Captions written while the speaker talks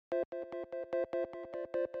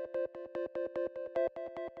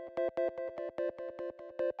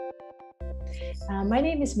My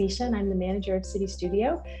name is Misha and I'm the manager of City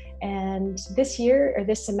Studio. And this year, or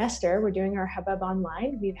this semester, we're doing our Hubbub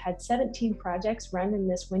online. We've had 17 projects run in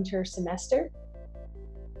this winter semester.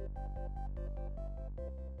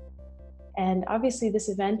 And obviously this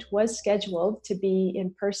event was scheduled to be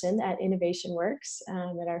in person at Innovation Works,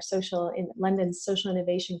 at our London's social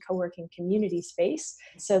innovation co-working community space.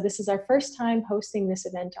 So this is our first time hosting this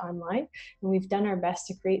event online, and we've done our best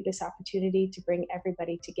to create this opportunity to bring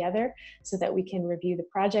everybody together so that we can review the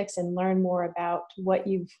projects and learn more about what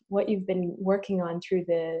you've been working on through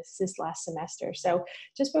this last semester. So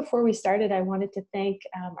just before we started, I wanted to thank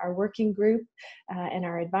our working group and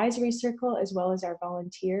our advisory circle, as well as our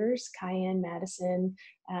volunteers, Kyan, Madison,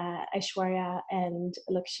 Aishwarya, and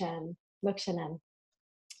Lukshanan.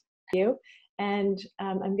 And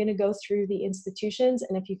I'm going to go through the institutions,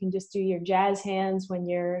 and if you can just do your jazz hands when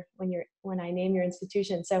I name your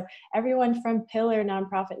institution. So everyone from Pillar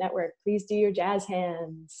Nonprofit Network, please do your jazz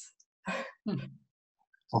hands.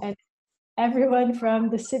 And everyone from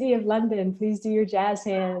the City of London, please do your jazz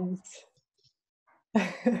hands.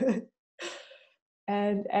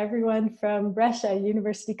 And everyone from Brescia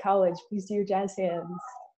University College, please do your jazz hands.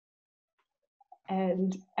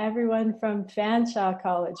 And everyone from Fanshawe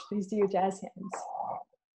College, please do your jazz hands.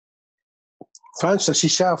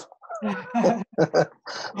 Fanshawe.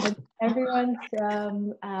 And everyone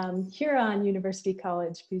from Huron University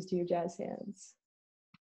College, please do your jazz hands.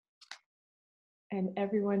 And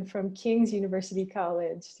everyone from King's University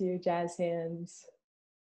College, do your jazz hands.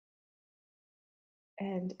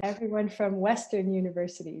 And everyone from Western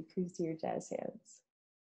University, please do your jazz hands.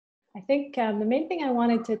 I think the main thing I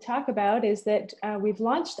wanted to talk about is that we've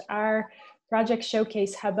launched our Project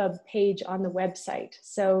Showcase Hubbub page on the website.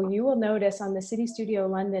 So you will notice on the City Studio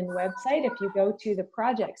London website, if you go to the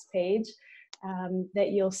projects page, that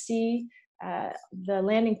you'll see the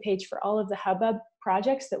landing page for all of the Hubbub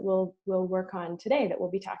projects that we'll work on today, that we'll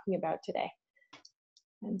be talking about today.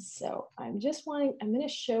 And so I'm going to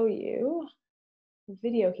show you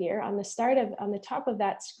video here on the top of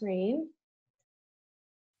that screen.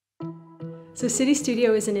 So City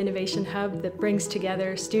Studio is an innovation hub that brings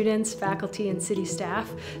together students, faculty, and city staff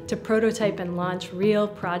to prototype and launch real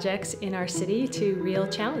projects in our city to real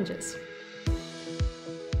challenges.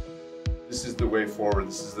 This is the way forward.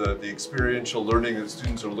 This is the experiential learning that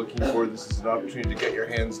students are looking for. This is an opportunity to get your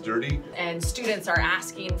hands dirty. And students are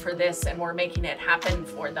asking for this, and we're making it happen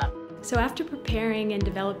for them. So after preparing and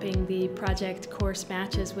developing the project course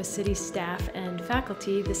matches with city staff and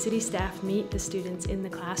faculty, the city staff meet the students in the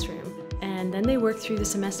classroom. And then they work through the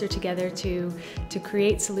semester together to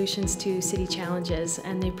create solutions to city challenges.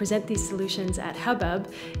 And they present these solutions at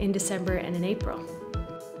Hubbub in December and in April,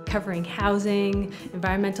 covering housing,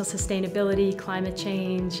 environmental sustainability, climate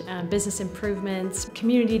change, business improvements,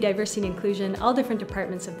 community diversity and inclusion, all different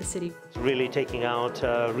departments of the city. Really taking out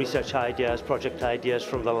research ideas, project ideas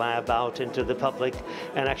from the lab out into the public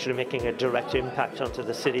and actually making a direct impact onto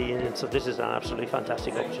the city. And so this is an absolutely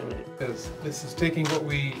fantastic opportunity. This is taking what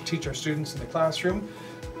we teach our students in the classroom,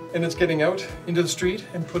 and it's getting out into the street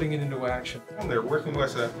and putting it into action. And they're working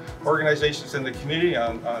with organizations in the community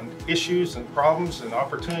on issues and problems and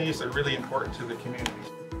opportunities that are really important to the community.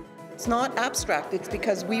 It's not abstract, it's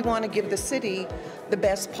because we want to give the city the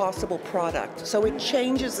best possible product. So it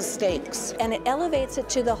changes the stakes. And it elevates it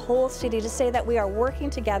to the whole city to say that we are working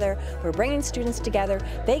together, we're bringing students together,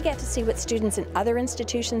 they get to see what students in other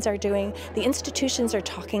institutions are doing, the institutions are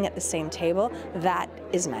talking at the same table. That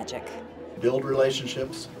is magic. Build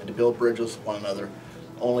relationships and to build bridges with one another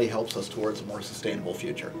only helps us towards a more sustainable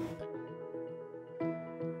future.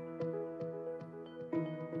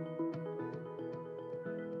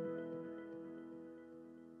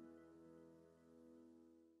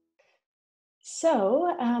 So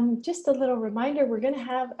just a little reminder, we're going to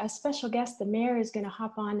have a special guest. The mayor is going to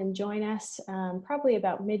hop on and join us probably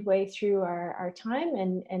about midway through our time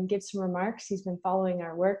and give some remarks. He's been following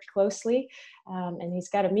our work closely and he's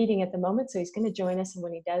got a meeting at the moment, so he's going to join us, and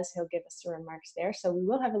when he does, he'll give us the remarks there. So we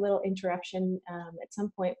will have a little interruption at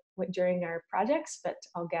some point during our projects, but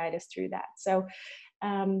I'll guide us through that. So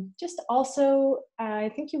just also, I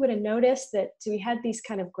think you would have noticed that we had these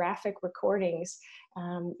kind of graphic recordings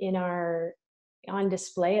on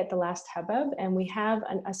display at the last Hubbub, and we have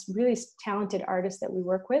a really talented artist that we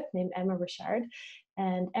work with named Emma Richard.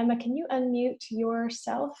 And Emma, can you unmute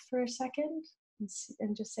yourself for a second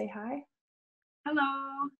and just say hi?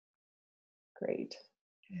 Hello. Great.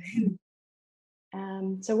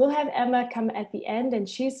 So we'll have Emma come at the end, and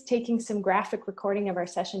she's taking some graphic recording of our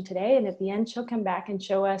session today. And at the end, she'll come back and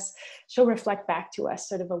she'll reflect back to us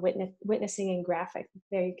sort of a witnessing and graphic.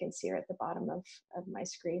 There you can see her at the bottom of my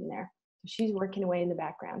screen there. She's working away in the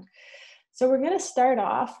background. So we're going to start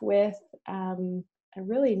off with a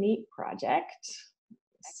really neat project.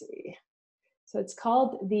 Let's see. So it's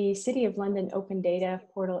called the City of London Open Data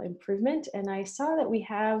Portal Improvement. And I saw that we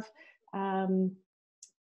have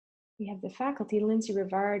the faculty, Lindsay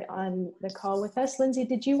Rivard, on the call with us. Lindsay,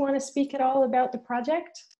 did you want to speak at all about the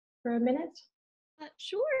project for a minute?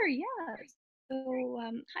 Sure, yeah. So,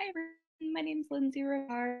 hi everyone, my name is Lindsay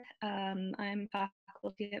Rivard. I'm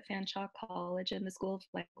faculty at Fanshawe College in the School of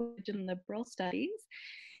Language and Liberal Studies.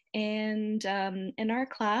 And in our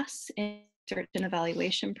class, in Research and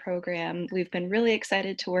Evaluation program, we've been really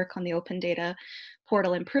excited to work on the Open Data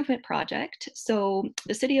Portal Improvement Project. So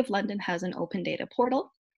the City of London has an open data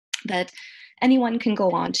portal that anyone can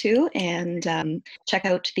go on to and check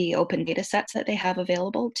out the open data sets that they have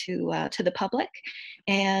available to the public.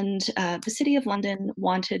 And the City of London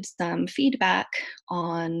wanted some feedback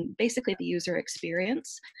on basically the user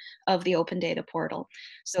experience of the open data portal.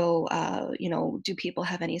 So, do people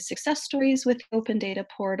have any success stories with the open data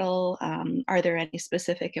portal? Are there any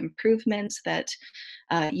specific improvements that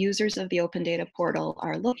users of the open data portal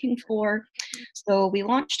are looking for? So we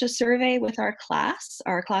launched a survey with our class.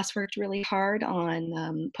 Our class worked really hard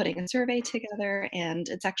on putting a survey together, and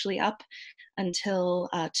it's actually up until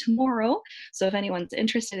tomorrow. So if anyone's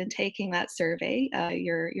interested in taking that survey,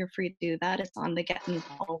 you're free to do that. It's on the Get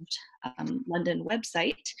Involved London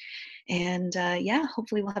website. And yeah,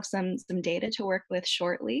 hopefully we'll have some data to work with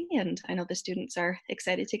shortly. And I know the students are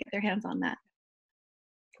excited to get their hands on that.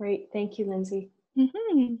 Great, thank you, Lindsay.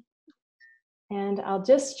 Mm-hmm. And I'll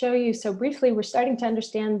just show you, so briefly, we're starting to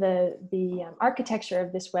understand the architecture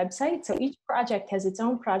of this website. So each project has its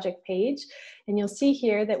own project page. And you'll see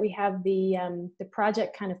here that we have the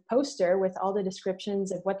project kind of poster with all the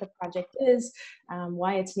descriptions of what the project is,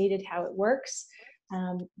 why it's needed, how it works.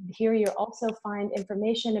 Here you'll also find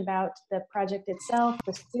information about the project itself,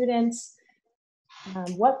 the students,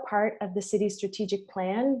 what part of the city's strategic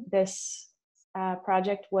plan this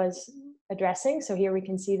project was addressing. So here we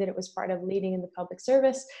can see that it was part of leading in the public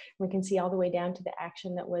service. We can see all the way down to the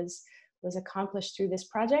action that was accomplished through this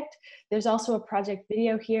project. There's also a project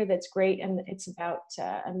video here that's great, and it's about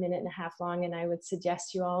a minute and a half long, and I would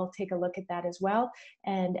suggest you all take a look at that as well.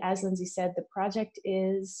 And as Lindsay said, the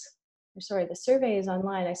survey is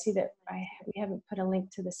online. I see that we haven't put a link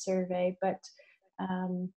to the survey, but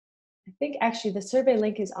I think actually the survey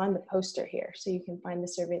link is on the poster here, so you can find the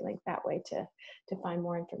survey link that way to find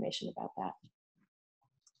more information about that.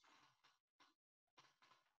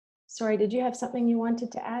 Sorry, did you have something you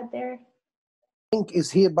wanted to add there? Link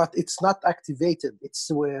is here, but it's not activated.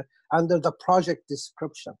 It's under the project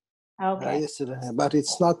description. Okay. Yes, but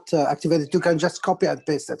it's not activated. You can just copy and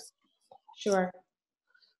paste it. Sure.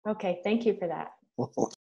 Okay, thank you for that.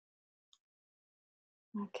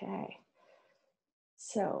 Okay.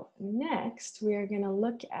 So next we are going to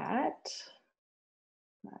look at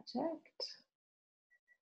project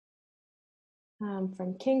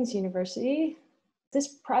from King's University. This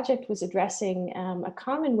project was addressing a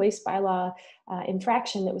common waste bylaw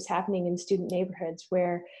infraction that was happening in student neighborhoods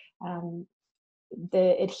where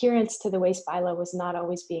the adherence to the waste bylaw was not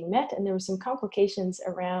always being met, and there were some complications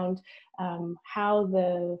around how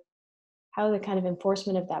the kind of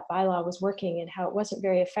enforcement of that bylaw was working, and how it wasn't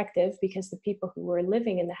very effective because the people who were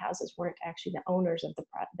living in the houses weren't actually the owners of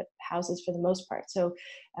the houses for the most part. So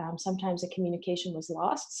sometimes the communication was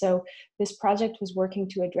lost. So this project was working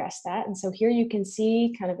to address that. And so here you can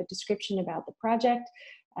see kind of a description about the project.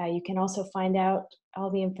 You can also find out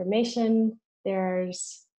all the information.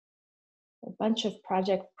 There's a bunch of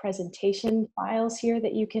project presentation files here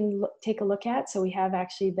that you can take a look at. So we have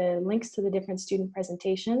actually the links to the different student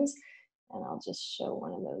presentations. And I'll just show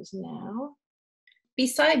one of those now.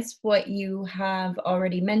 Besides what you have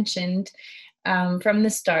already mentioned, from the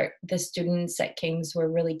start, the students at King's were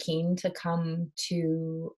really keen to come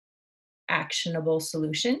to actionable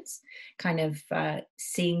solutions, kind of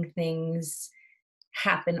seeing things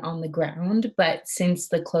happen on the ground. But since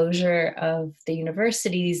the closure of the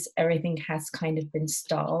universities, everything has kind of been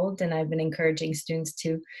stalled. And I've been encouraging students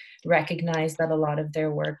to recognize that a lot of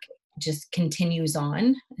their work just continues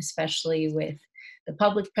on, especially with the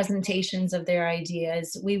public presentations of their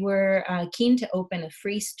ideas. We were keen to open a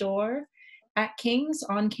free store at King's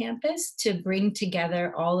on campus to bring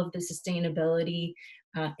together all of the sustainability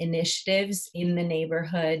initiatives in the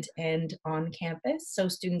neighborhood and on campus. So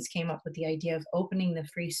students came up with the idea of opening the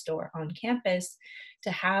free store on campus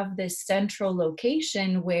to have this central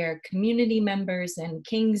location where community members and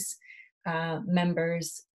King's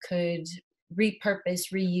members could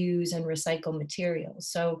repurpose, reuse, and recycle materials.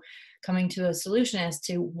 So coming to a solution as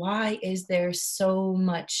to why is there so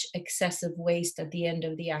much excessive waste at the end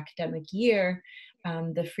of the academic year,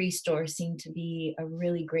 the free store seemed to be a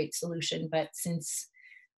really great solution. But since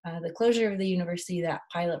the closure of the university, that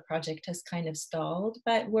pilot project has kind of stalled,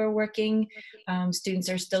 but we're working. Students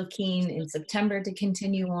are still keen in September to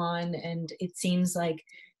continue on, and it seems like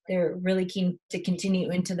they're really keen to continue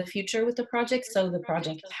into the future with the project, so the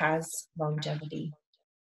project has longevity.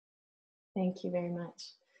 Thank you very much.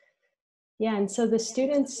 Yeah, and so the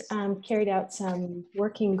students carried out some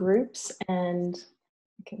working groups, and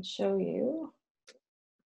I can show you.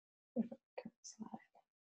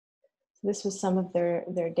 This was some of their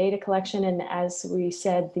data collection, and as we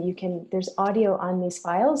said, there's audio on these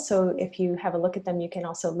files, so if you have a look at them, you can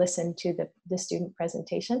also listen to the student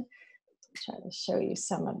presentation. I'll try to show you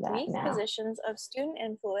some of that now. Positions of student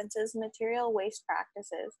influences material waste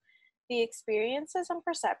practices. The experiences and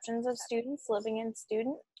perceptions of students living in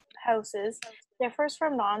student houses differs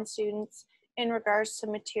from non-students in regards to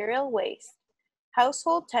material waste.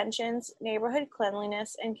 Household tensions, neighborhood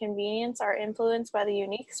cleanliness, and convenience are influenced by the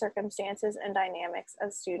unique circumstances and dynamics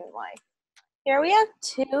of student life. Here we have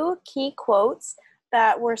two key quotes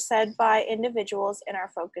that were said by individuals in our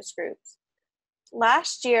focus groups.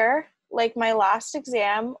 Last year, like my last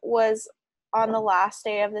exam was on the last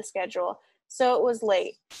day of the schedule, so it was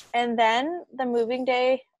late. And then the moving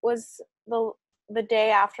day was the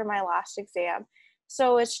day after my last exam.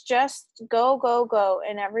 So it's just go, go, go.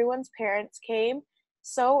 And everyone's parents came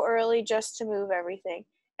so early just to move everything.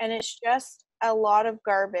 And it's just a lot of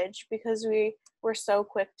garbage because we were so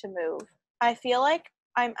quick to move. I feel like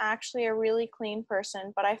I'm actually a really clean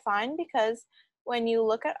person, but I find because when you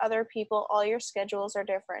look at other people, all your schedules are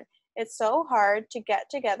different. It's so hard to get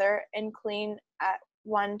together and clean at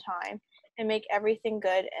one time and make everything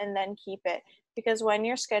good and then keep it. Because when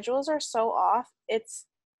your schedules are so off, it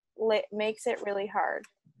makes it really hard.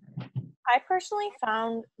 I personally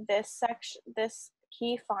found this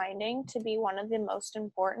key finding to be one of the most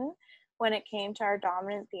important when it came to our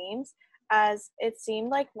dominant themes, as it seemed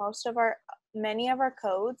like many of our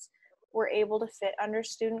codes were able to fit under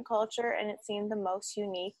student culture, and it seemed the most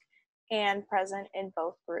unique and present in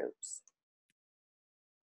both groups.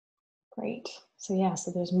 Great. So yeah,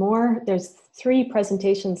 so there's 3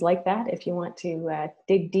 presentations like that if you want to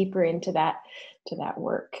dig deeper into that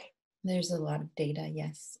work. There's a lot of data,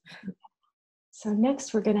 yes. So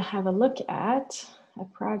next we're going to have a look at a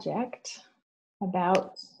project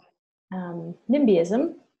about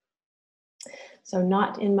NIMBYism. So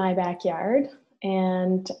not in my backyard.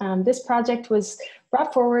 And this project was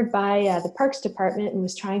brought forward by the Parks Department and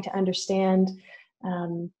was trying to understand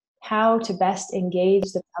how to best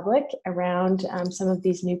engage the public around some of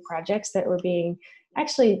these new projects that were being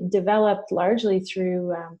actually developed largely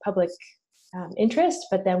through public interest,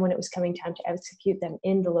 but then when it was coming time to execute them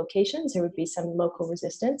in the locations, there would be some local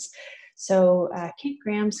resistance. So Kate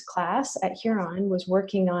Graham's class at Huron was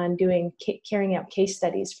working on carrying out case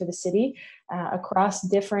studies for the city across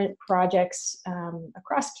different projects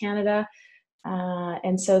across Canada.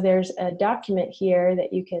 And so there's a document here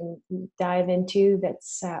that you can dive into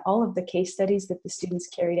that's all of the case studies that the students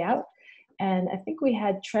carried out. And I think we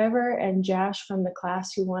had Trevor and Josh from the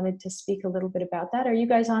class who wanted to speak a little bit about that. Are you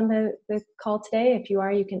guys on the call today? If you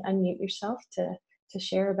are, you can unmute yourself to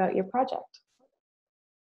share about your project.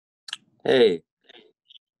 Hey.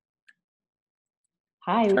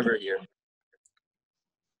 Hi. Trevor here.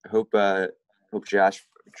 I hope Josh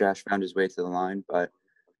found his way to the line, but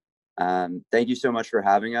thank you so much for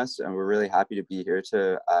having us, and we're really happy to be here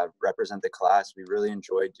to represent the class. We really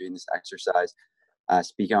enjoyed doing this exercise,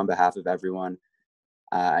 speaking on behalf of everyone.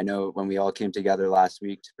 I know when we all came together last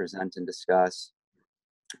week to present and discuss,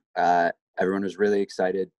 everyone was really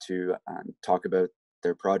excited to talk about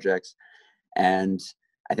their projects, and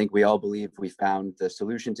I think we all believe we found the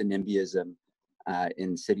solution to NIMBYism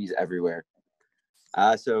in cities everywhere.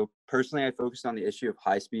 So personally, I focused on the issue of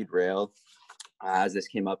high-speed rail as this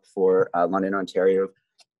came up for London, Ontario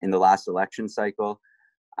in the last election cycle.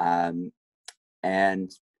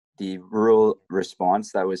 And the rural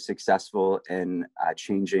response that was successful in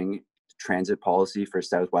changing transit policy for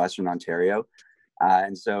Southwestern Ontario.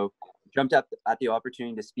 And so jumped up at the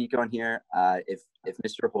opportunity to speak on here. If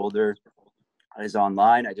Mr. Holder is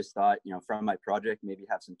online, I just thought, from my project, maybe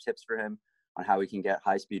have some tips for him on how we can get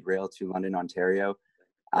high-speed rail to London, Ontario.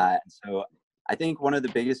 And so I think one of the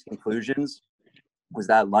biggest conclusions was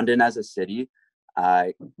that London as a city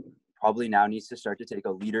probably now needs to start to take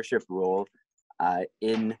a leadership role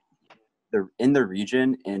in the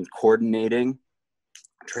region in coordinating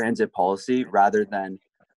transit policy rather than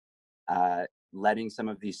letting some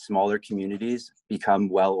of these smaller communities become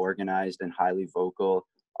well organized and highly vocal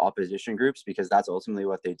opposition groups, because that's ultimately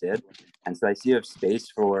what they did. And so I see a space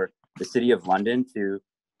for the City of London to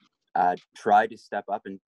try to step up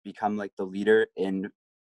and become like the leader in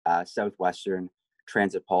Southwestern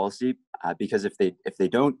transit policy, because if they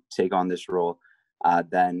don't take on this role,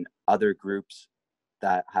 then other groups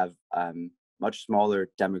that have much smaller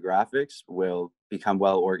demographics will become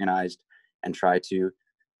well organized and try to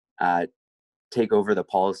take over the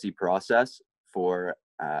policy process for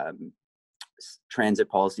transit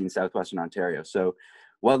policy in Southwestern Ontario. So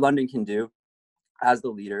what London can do as the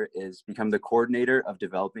leader is become the coordinator of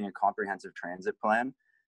developing a comprehensive transit plan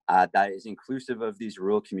that is inclusive of these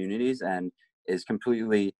rural communities and is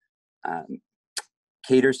completely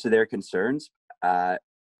caters to their concerns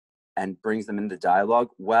and brings them into dialogue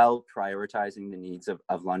while prioritizing the needs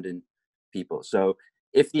of London people. So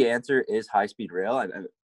if the answer is high-speed rail, I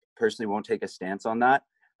personally won't take a stance on that,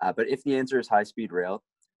 but if the answer is high-speed rail,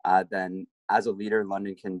 then as a leader,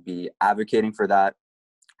 London can be advocating for that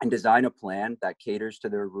and design a plan that caters to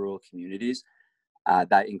their rural communities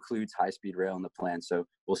that includes high-speed rail in the plan. So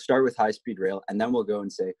we'll start with high-speed rail, and then we'll go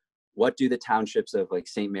and say, what do the townships of like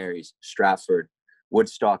St. Mary's, Stratford,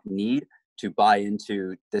 Woodstock need to buy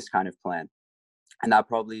into this kind of plan? And that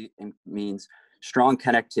probably means strong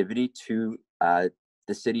connectivity to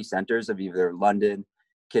the city centers of either London,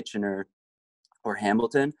 Kitchener, or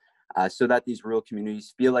Hamilton, so that these rural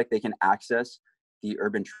communities feel like they can access the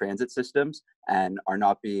urban transit systems and are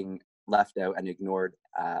not being left out and ignored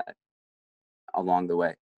along the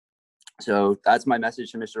way. So that's my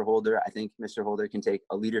message to Mr. Holder. I think Mr. Holder can take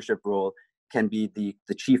a leadership role, can be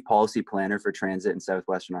the chief policy planner for transit in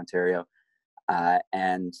Southwestern Ontario,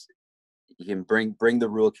 and he can bring the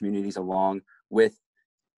rural communities along with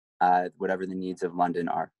whatever the needs of London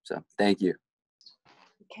are. So thank you.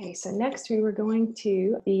 Okay, so next we were going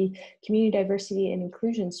to the community diversity and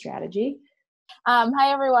inclusion strategy.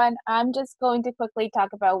 Hi everyone. I'm just going to quickly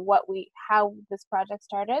talk about how this project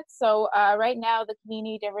started. So right now the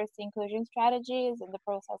community diversity inclusion strategy is in the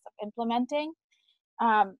process of implementing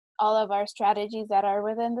all of our strategies that are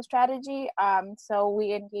within the strategy. So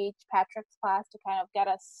we engaged Patrick's class to kind of get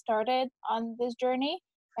us started on this journey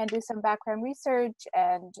and do some background research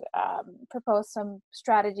and propose some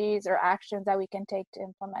strategies or actions that we can take to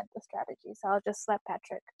implement the strategy. So I'll just let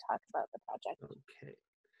Patrick talk about the project. Okay.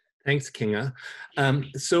 Thanks, Kinga.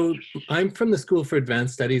 So I'm from the School for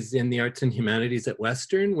Advanced Studies in the Arts and Humanities at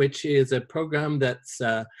Western, which is a program that's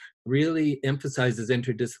really emphasizes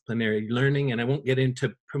interdisciplinary learning. And I won't get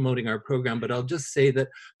into promoting our program, but I'll just say that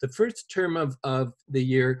the first term of the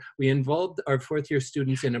year, we involved our fourth year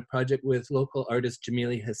students in a project with local artist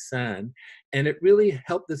Jamili Hassan. And it really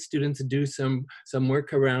helped the students do some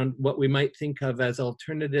work around what we might think of as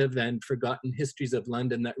alternative and forgotten histories of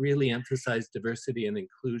London that really emphasize diversity and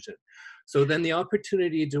inclusion. So then the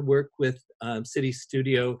opportunity to work with City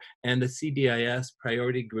Studio and the CDIS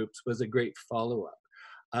priority groups was a great follow-up.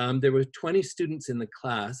 There were 20 students in the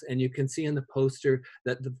class, and you can see in the poster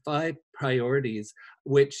that the 5 priorities,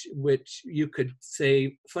 which you could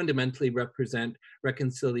say fundamentally represent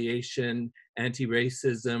reconciliation,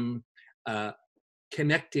 anti-racism,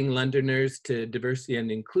 connecting Londoners to diversity and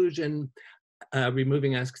inclusion,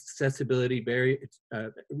 removing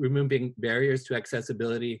barriers to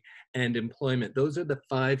accessibility, and employment. Those are the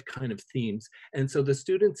 5 kind of themes. And so the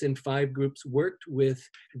students in 5 groups worked with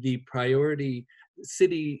the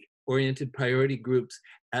city-oriented priority groups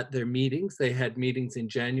at their meetings. They had meetings in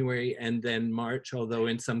January and then March, although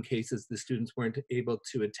in some cases the students weren't able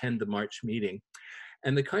to attend the March meeting.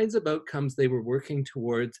 And the kinds of outcomes they were working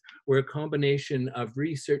towards were a combination of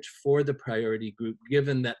research for the priority group,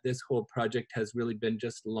 given that this whole project has really been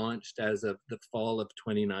just launched as of the fall of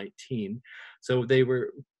 2019. So they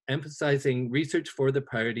were emphasizing research for the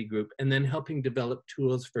priority group and then helping develop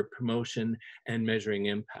tools for promotion and measuring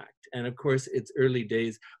impact. And of course, it's early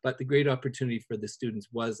days, but the great opportunity for the students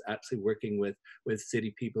was actually working with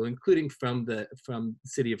city people, including from the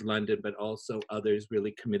City of London, but also others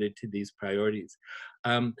really committed to these priorities.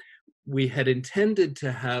 we had intended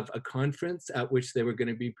to have a conference at which they were going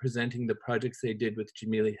to be presenting the projects they did with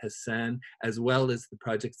Jamili Hassan, as well as the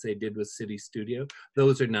projects they did with City Studio.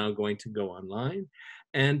 Those are now going to go online.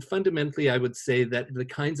 And fundamentally, I would say that the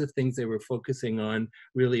kinds of things they were focusing on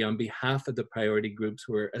really on behalf of the priority groups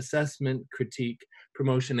were assessment, critique,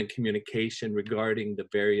 promotion, and communication regarding the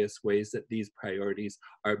various ways that these priorities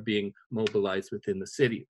are being mobilized within the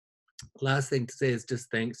city. Last thing to say is just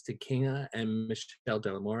thanks to Kinga and Michelle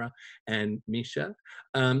Delamora and Misha.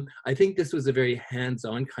 I think this was a very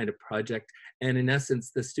hands-on kind of project, and in essence,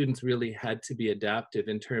 the students really had to be adaptive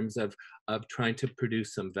in terms of trying to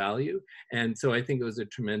produce some value. And so I think it was a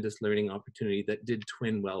tremendous learning opportunity that did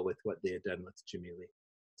twin well with what they had done with Jamili.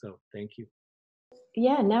 So thank you.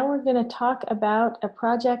 Yeah, now we're going to talk about a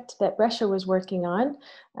project that Brescia was working on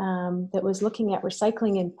that was looking at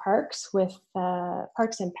recycling in parks with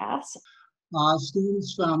Parks and Paths.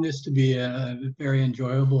 Students found this to be a very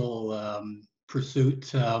enjoyable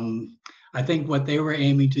pursuit. I think what they were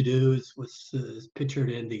aiming to do was pictured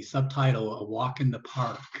in the subtitle, "A Walk in the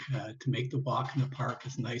Park," to make the walk in the park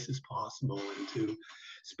as nice as possible and to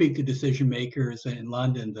speak to decision makers in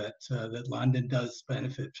London that London does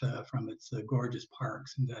benefit from its gorgeous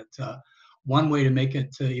parks, and that one way to make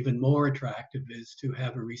it even more attractive is to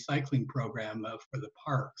have a recycling program for the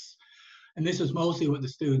parks. And this is mostly what the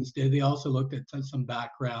students did. They also looked at some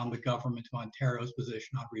background, the government of Ontario's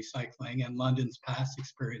position on recycling and London's past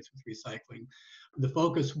experience with recycling. The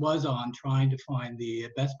focus was on trying to find the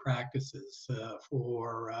best practices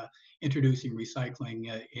for introducing recycling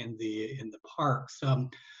in the parks.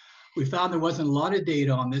 We found there wasn't a lot of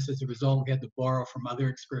data on this. As a result, we had to borrow from other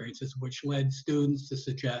experiences, which led students to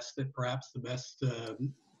suggest that perhaps the best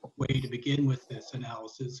way to begin with this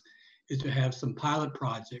analysis is to have some pilot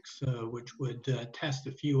projects which would test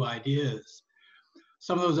a few ideas.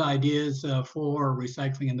 Some of those ideas for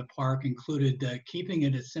recycling in the park included keeping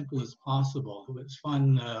it as simple as possible. It was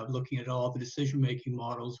fun looking at all the decision-making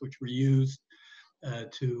models which were used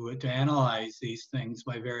to analyze these things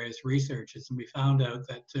by various researchers. And we found out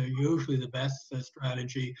that usually the best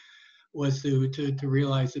strategy was to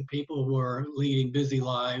realize that people were leading busy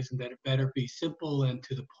lives and that it better be simple and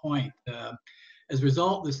to the point. As a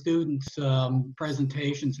result, the students'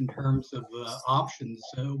 presentations in terms of options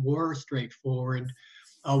were straightforward.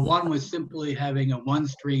 One was simply having a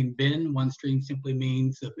one-stream bin. One stream simply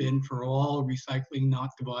means a bin for all recycling, not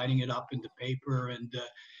dividing it up into paper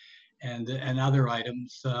and other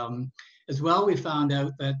items. As well, we found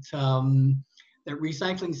out that that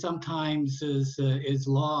recycling sometimes is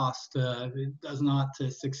lost. It does not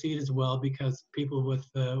succeed as well because people with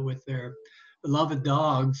their beloved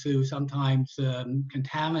dogs who sometimes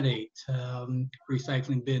contaminate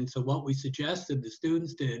recycling bins. So what we suggested the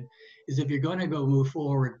students did is if you're going to go move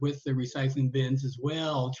forward with the recycling bins as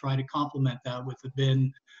well, try to complement that with a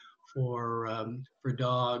bin for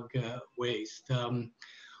dog waste.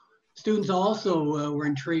 Students also were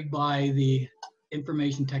intrigued by the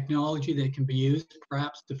information technology that can be used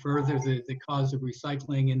perhaps to further the cause of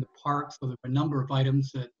recycling in the park. So there were a number of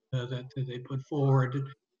items that they put forward.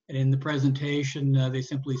 And in the presentation, they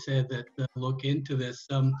simply said that look into this.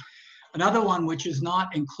 Another one which is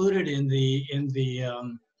not included in the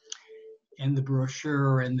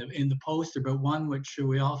brochure and in the poster, but one which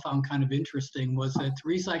we all found kind of interesting was that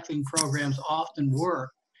recycling programs often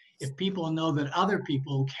work if people know that other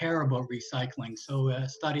people care about recycling. So a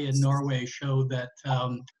study in Norway showed that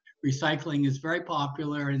recycling is very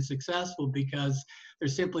popular and successful because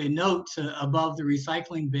there's simply a note above the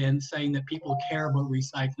recycling bin saying that people care about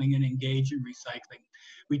recycling and engage in recycling.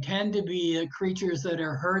 We tend to be creatures that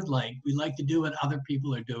are herd-like. We like to do what other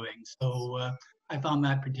people are doing. So I found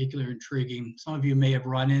that particularly intriguing. Some of you may have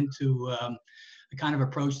run into a kind of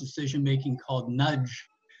approach to decision-making called nudge.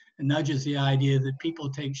 And nudge is the idea that people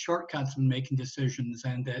take shortcuts when making decisions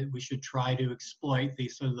and that we should try to exploit the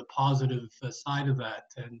sort of the positive side of that.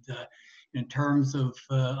 And in terms of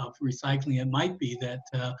recycling, it might be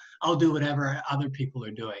that I'll do whatever other people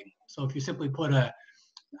are doing. So if you simply put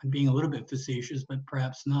I'm being a little bit facetious, but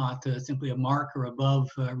perhaps not, simply a marker above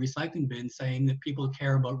recycling bin saying that people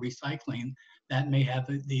care about recycling, that may have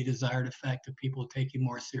the desired effect of people taking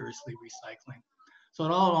more seriously recycling. So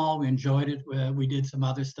in all, we enjoyed it. We did some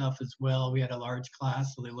other stuff as well. We had a large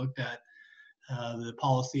class, so they looked at the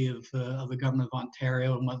policy of the government of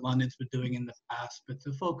Ontario and what London's been doing in the past. But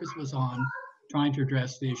the focus was on trying to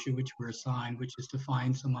address the issue which we're assigned, which is to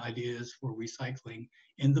find some ideas for recycling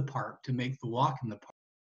in the park to make the walk in the park.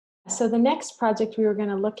 So the next project we were going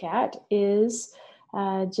to look at is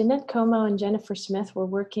Jeanette Como and Jennifer Smith were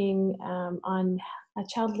working on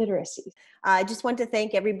child literacy. I just want to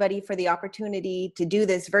thank everybody for the opportunity to do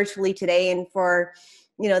this virtually today, and for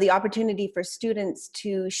the opportunity for students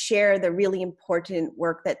to share the really important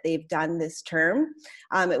work that they've done this term.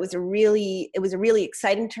 It was a really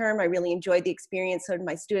exciting term. I really enjoyed the experience of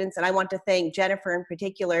my students, and I want to thank Jennifer in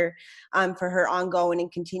particular for her ongoing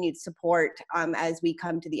and continued support as we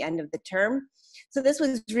come to the end of the term. So this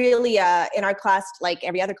was really, in our class, like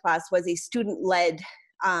every other class, was a student-led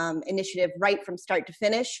initiative right from start to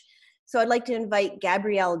finish. So I'd like to invite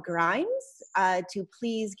Gabrielle Grimes to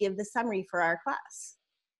please give the summary for our class.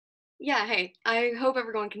 Yeah, hey, I hope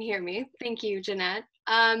everyone can hear me. Thank you, Jeanette.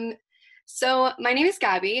 So my name is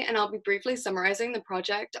Gabby, and I'll be briefly summarizing the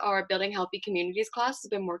project our Building Healthy Communities class has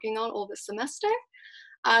been working on all this semester.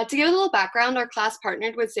 To give a little background, our class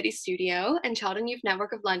partnered with City Studio and Child and Youth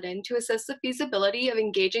Network of London to assess the feasibility of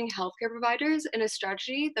engaging healthcare providers in a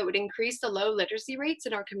strategy that would increase the low literacy rates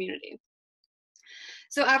in our community.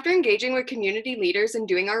 So after engaging with community leaders and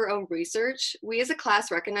doing our own research, we as a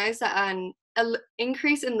class recognized that an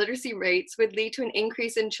increase in literacy rates would lead to an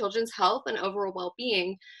increase in children's health and overall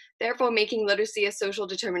well-being, therefore making literacy a social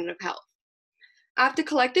determinant of health. After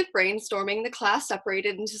collective brainstorming, the class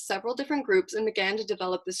separated into several different groups and began to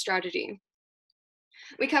develop this strategy.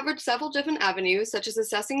 We covered several different avenues, such as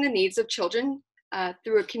assessing the needs of children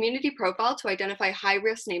through a community profile to identify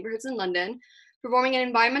high-risk neighborhoods in London, performing an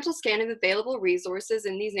environmental scan of available resources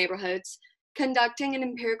in these neighborhoods, conducting an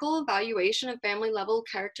empirical evaluation of family-level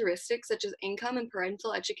characteristics such as income and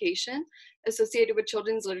parental education associated with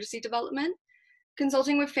children's literacy development,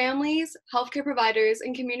 consulting with families, healthcare providers,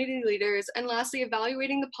 and community leaders, and lastly,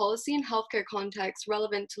 evaluating the policy and healthcare context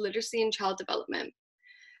relevant to literacy and child development.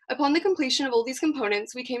 Upon the completion of all these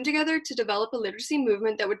components, we came together to develop a literacy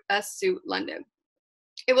movement that would best suit London.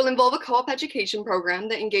 It will involve a co-op education program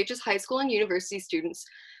that engages high school and university students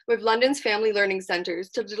with London's family learning centers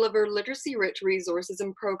to deliver literacy-rich resources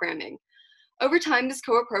and programming. Over time, this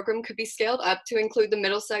co-op program could be scaled up to include the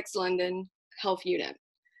Middlesex London Health Unit.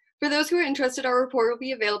 For those who are interested, our report will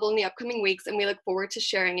be available in the upcoming weeks, and we look forward to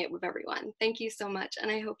sharing it with everyone. Thank you so much,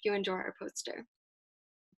 and I hope you enjoy our poster.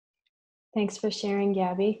 Thanks for sharing,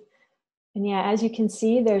 Gabby. And yeah, as you can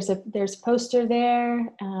see, there's a poster there.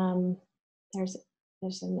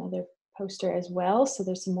 There's another poster as well, so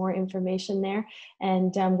there's some more information there,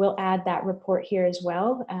 and we'll add that report here as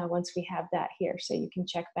well once we have that here, so you can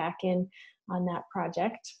check back in on that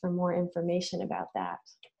project for more information about that.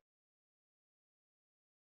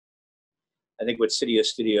 I think what City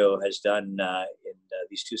Studio has done in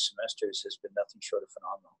these 2 semesters has been nothing short of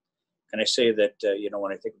phenomenal. Can I say that,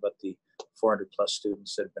 when I think about the 400 plus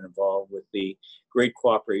students that have been involved, with the great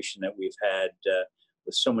cooperation that we've had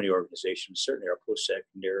with so many organizations, certainly our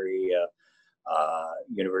post-secondary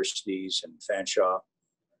universities and Fanshawe,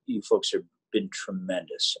 you folks have been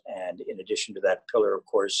tremendous. And in addition to that pillar, of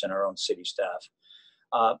course, and our own city staff.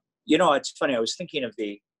 It's funny, I was thinking of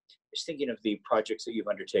the projects that you've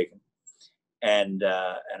undertaken. And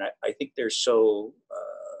I think they're so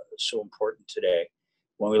important today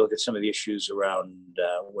when we look at some of the issues around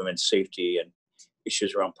women's safety and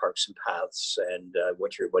issues around parks and paths, and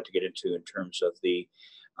what you're about to get into in terms of the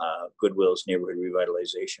Goodwill's neighborhood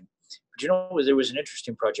revitalization. But there was an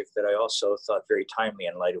interesting project that I also thought very timely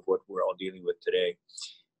in light of what we're all dealing with today,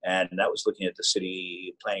 and that was looking at the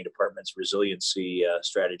city planning department's resiliency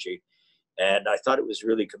strategy. And I thought it was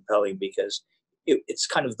really compelling because it's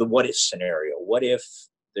kind of the what if scenario. What if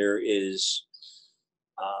there is,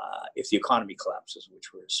 if the economy collapses,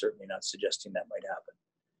 which we're certainly not suggesting that might happen.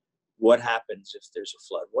 What happens if there's a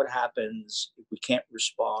flood? What happens if we can't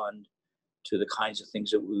respond to the kinds of things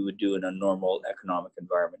that we would do in a normal economic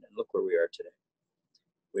environment? And look where we are today.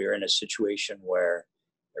 We are in a situation where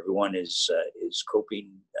everyone is coping,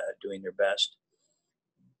 doing their best.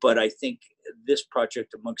 But I think this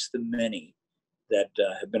project, amongst the many that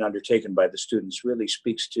have been undertaken by the students, really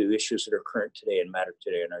speaks to issues that are current today and matter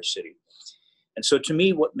today in our city. And so to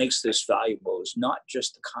me, what makes this valuable is not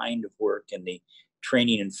just the kind of work and the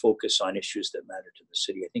training and focus on issues that matter to the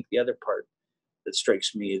city. I think the other part that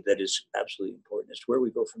strikes me that is absolutely important is where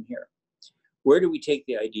we go from here. Where do we take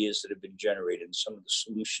the ideas that have been generated and some of the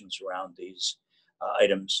solutions around these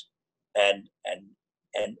items and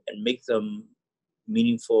make them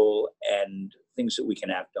meaningful and things that we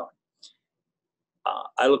can act on?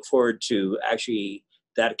 I look forward to actually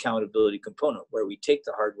that accountability component where we take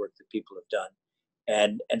the hard work that people have done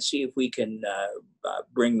and see if we can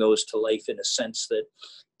bring those to life in a sense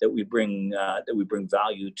that we bring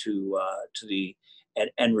value to the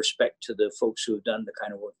and respect to the folks who have done the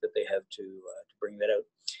kind of work that they have to bring that out.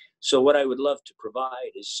 So what I would love to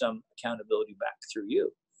provide is some accountability back through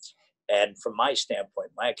you. And from my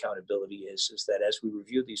standpoint, my accountability is that as we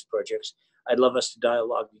review these projects, I'd love us to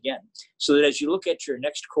dialogue again. So that as you look at your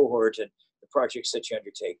next cohort and the projects that you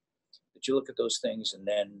undertake, that you look at those things and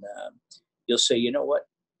then you'll say, you know what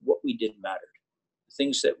we did mattered. The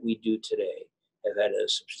things that we do today have had a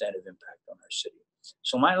substantive impact on our city.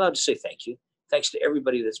 So am I allowed to say thank you? Thanks to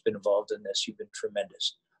everybody that's been involved in this. You've been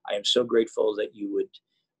tremendous. I am so grateful that you would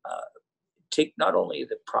take not only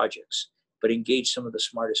the projects, but engage some of the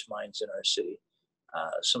smartest minds in our city,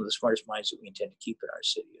 some of the smartest minds that we intend to keep in our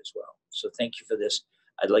city as well. So thank you for this.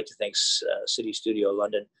 I'd like to thank City Studio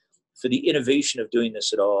London for the innovation of doing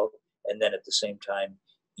this at all, and then at the same time,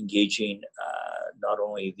 engaging not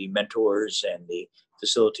only the mentors and the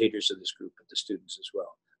facilitators of this group, but the students as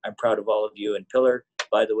well. I'm proud of all of you. And Pillar,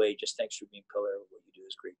 by the way, just thanks for being Pillar. What you do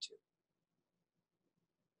is great too.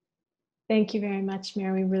 Thank you very much,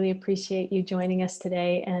 Mayor. We really appreciate you joining us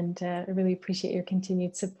today, and I really appreciate your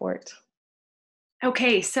continued support.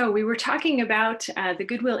 Okay, so we were talking about the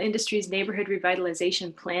Goodwill Industries Neighborhood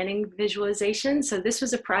Revitalization Planning Visualization. So this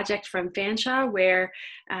was a project from Fanshawe where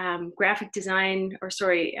urban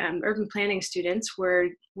planning students were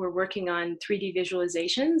working on 3D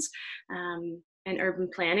visualizations and urban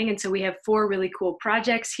planning. And so we have 4 really cool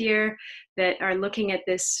projects here that are looking at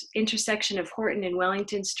this intersection of Horton and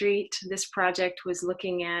Wellington Street. This project was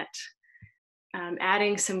looking at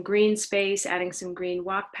adding some green space, adding some green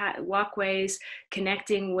walkways,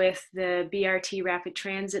 connecting with the BRT rapid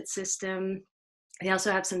transit system. They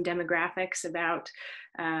also have some demographics about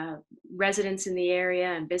residents in the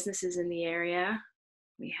area and businesses in the area.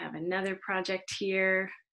 We have another project here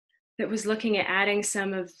that was looking at adding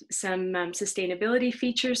some sustainability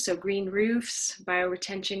features, so green roofs,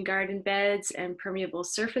 bioretention garden beds, and permeable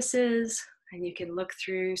surfaces. And you can look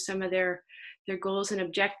through some of their goals and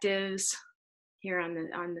objectives here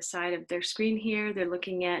on the side of their screen here. They're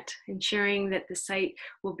looking at ensuring that the site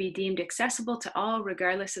will be deemed accessible to all,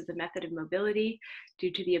 regardless of the method of mobility, due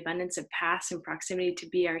to the abundance of paths and proximity to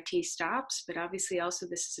BRT stops. But obviously also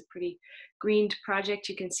this is a pretty greened project.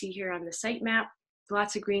 You can see here on the site map,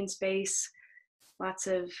 lots of green space, lots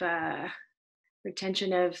of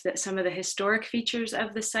retention of some of the historic features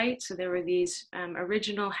of the site. So there were these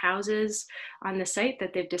original houses on the site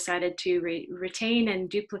that they've decided to retain and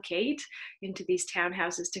duplicate into these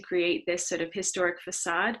townhouses to create this sort of historic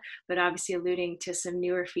facade, but obviously alluding to some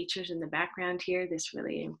newer features in the background here, this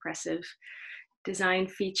really impressive design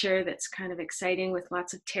feature that's kind of exciting with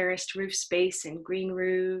lots of terraced roof space and green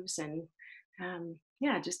roofs and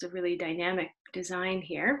yeah, just a really dynamic design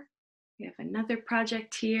here. We have another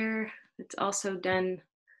project here that's also done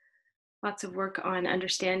lots of work on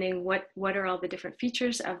understanding what are all the different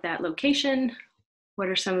features of that location, what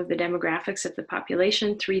are some of the demographics of the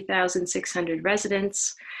population, 3,600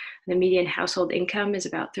 residents. The median household income is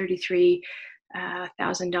about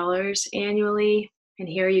 $33,000 annually. And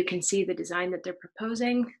here you can see the design that they're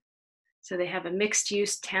proposing. So they have a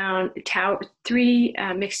mixed-use three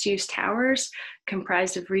mixed-use towers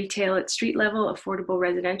comprised of retail at street level, affordable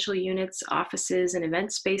residential units, offices, and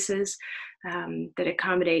event spaces that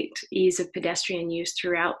accommodate ease of pedestrian use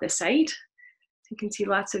throughout the site. So you can see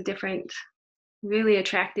lots of different really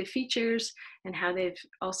attractive features and how they've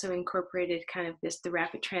also incorporated kind of the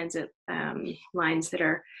rapid transit lines that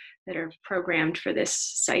are programmed for this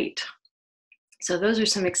site. So those are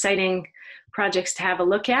some exciting projects to have a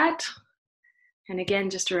look at. And again,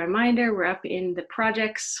 just a reminder, we're up in the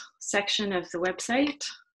projects section of the website.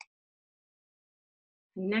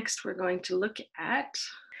 Next, we're going to look at,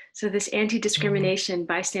 so this anti-discrimination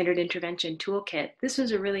bystander intervention toolkit. This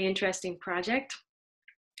was a really interesting project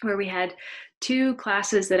where we had 2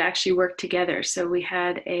 classes that actually worked together. So we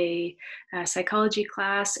had a psychology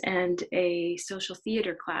class and a social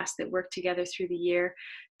theater class that worked together through the year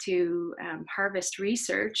to harvest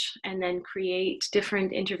research and then create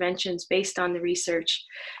different interventions based on the research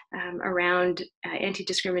around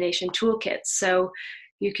anti-discrimination toolkits. So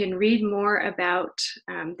you can read more about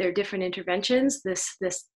their different interventions.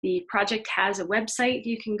 The project has a website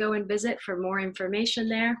you can go and visit for more information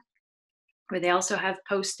there, where they also have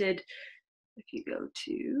posted, if you go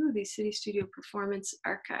to the City Studio Performance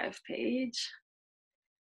Archive page,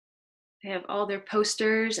 they have all their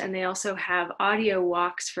posters, and they also have audio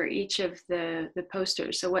walks for each of the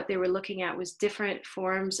posters. So what they were looking at was different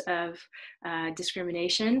forms of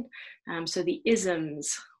discrimination. So the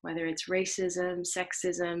isms, whether it's racism,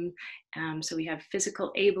 sexism, so we have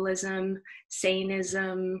physical ableism,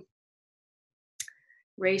 saneism,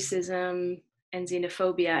 racism, and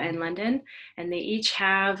xenophobia in London. And they each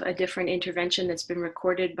have a different intervention that's been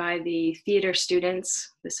recorded by the theater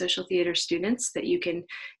students, the social theater students, that you can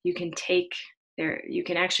take you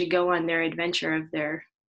can actually go on their adventure of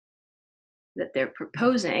that they're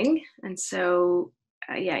proposing. And so,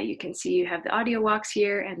 yeah, you can see you have the audio walks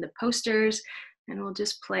here and the posters, and we'll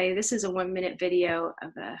just play. This is a 1-minute video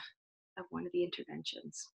of one of the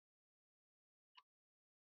interventions.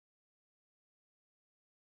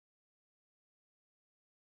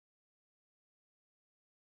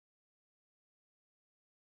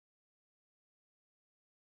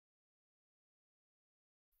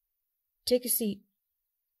 Take a seat.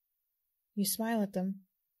 You smile at them,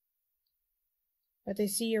 but they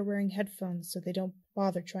see you're wearing headphones, so they don't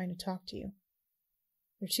bother trying to talk to you.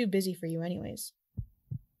 They're too busy for you anyways.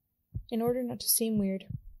 In order not to seem weird,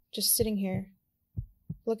 just sitting here,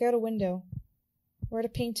 look out a window, or at a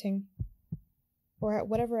painting, or at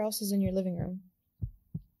whatever else is in your living room.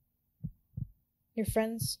 Your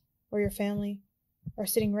friends or your family are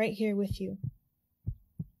sitting right here with you,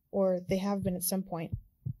 or they have been at some point.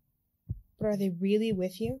 But are they really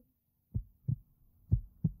with you?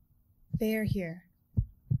 They are here.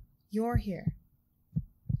 You're here.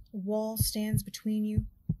 A wall stands between you,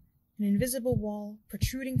 an invisible wall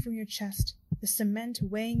protruding from your chest, the cement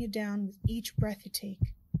weighing you down with each breath you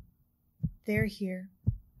take. They're here,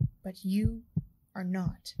 but you are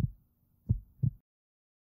not.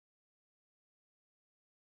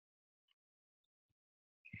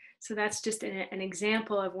 So that's just an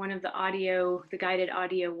example of one of the guided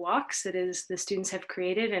audio walks that the students have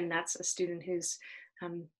created, and that's a student who's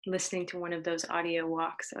listening to one of those audio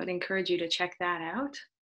walks. So I'd encourage you to check that out.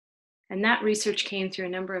 And that research came through a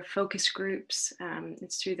number of focus groups.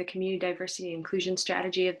 It's through the Community Diversity and Inclusion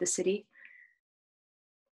Strategy of the city.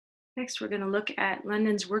 Next, we're going to look at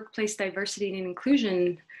London's Workplace Diversity and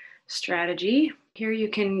Inclusion Strategy. Here you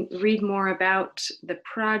can read more about the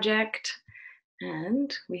project,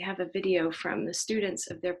 and we have a video from the students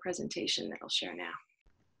of their presentation that I'll share now.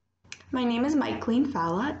 My name is Michaeline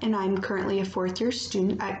Falla, and I'm currently a fourth-year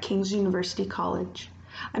student at King's University College.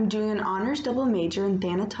 I'm doing an honors double major in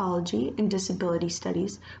thanatology and disability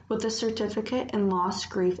studies with a certificate in loss,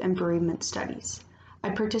 grief, and bereavement studies. I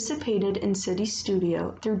participated in City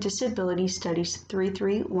Studio through Disability Studies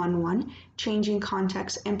 3311, Changing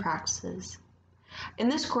Contexts and Practices. In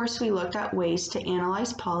this course, we looked at ways to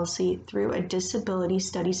analyze policy through a disability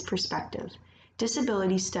studies perspective.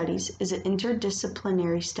 Disability studies is an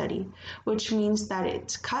interdisciplinary study, which means that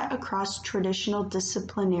it's cut across traditional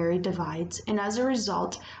disciplinary divides, and as a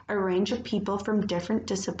result, a range of people from different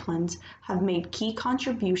disciplines have made key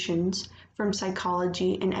contributions from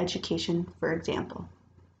psychology and education, for example.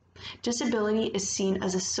 Disability is seen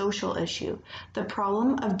as a social issue. The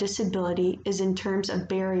problem of disability is in terms of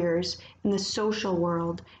barriers in the social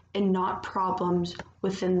world and not problems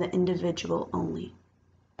within the individual only.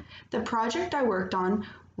 The project I worked on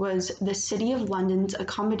was the City of London's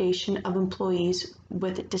accommodation of employees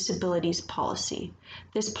with disabilities policy.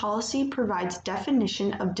 This policy provides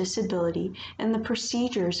definition of disability and the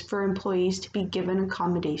procedures for employees to be given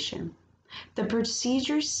accommodation. The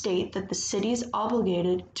procedures state that the city is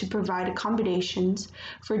obligated to provide accommodations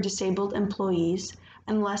for disabled employees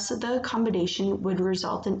unless the accommodation would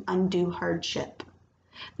result in undue hardship.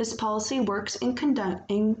 This policy works in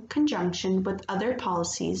conjunction with other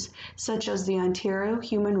policies, such as the Ontario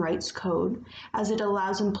Human Rights Code, as it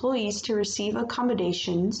allows employees to receive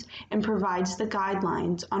accommodations and provides the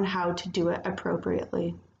guidelines on how to do it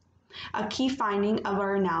appropriately. A key finding of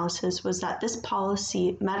our analysis was that this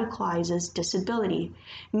policy medicalizes disability,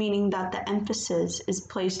 meaning that the emphasis is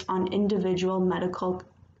placed on individual medical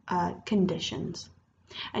conditions.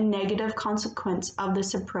 A negative consequence of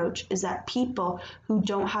this approach is that people who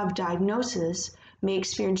don't have diagnosis may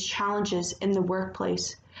experience challenges in the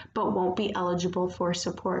workplace, but won't be eligible for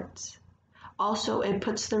supports. Also, it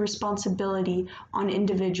puts the responsibility on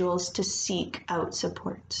individuals to seek out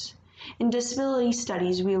supports. In disability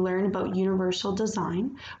studies, we learn about universal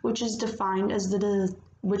design, which is defined as the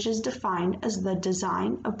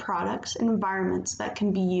design of products and environments that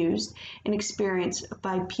can be used and experienced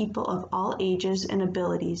by people of all ages and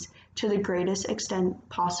abilities to the greatest extent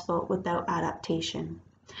possible without adaptation.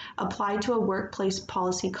 Applied to a workplace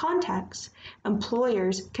policy context,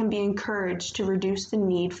 employers can be encouraged to reduce the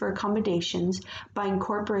need for accommodations by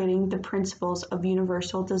incorporating the principles of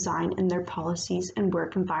universal design in their policies and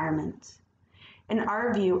work environments. In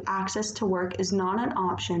our view, access to work is not an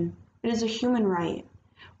option, it is a human right.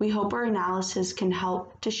 We hope our analysis can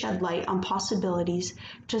help to shed light on possibilities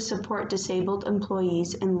to support disabled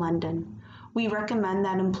employees in London. We recommend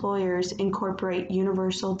that employers incorporate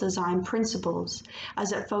universal design principles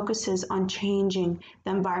as it focuses on changing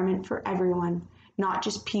the environment for everyone, not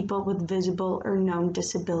just people with visible or known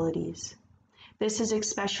disabilities. This is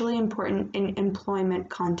especially important in employment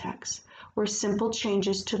contexts, where simple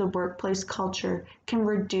changes to the workplace culture can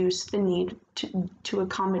reduce the need to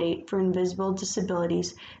accommodate for invisible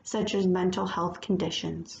disabilities such as mental health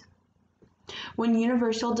conditions. When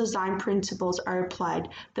universal design principles are applied,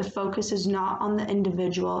 the focus is not on the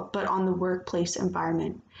individual, but on the workplace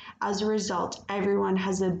environment. As a result, everyone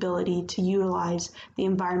has the ability to utilize the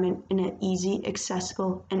environment in an easy,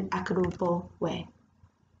 accessible, and equitable way.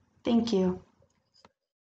 Thank you.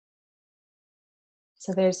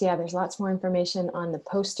 So there's lots more information on the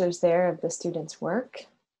posters there of the students' work.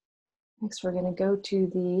 Next, we're going to go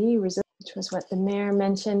to the resilience, which was what the mayor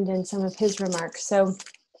mentioned in some of his remarks. So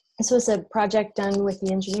this was a project done with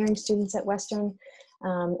the engineering students at Western,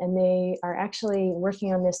 and they are actually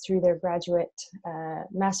working on this through their graduate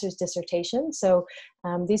master's dissertation. So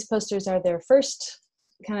these posters are their first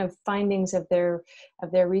kind of findings of their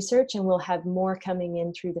research, and we'll have more coming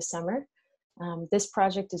in through the summer. This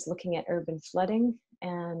project is looking at urban flooding,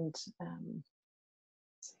 and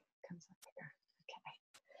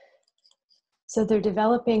so they're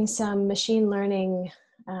developing some machine learning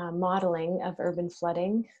modeling of urban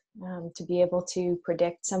flooding to be able to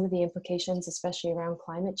predict some of the implications, especially around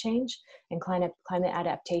climate change and climate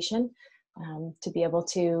adaptation, to be able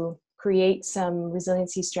to create some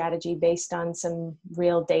resiliency strategy based on some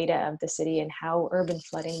real data of the city and how urban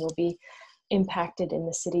flooding will be impacted in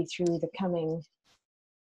the city through the coming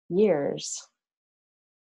years.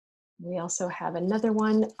 We also have another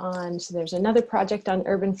one on, so there's another project on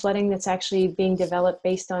urban flooding that's actually being developed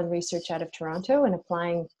based on research out of Toronto and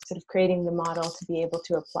applying, sort of creating the model to be able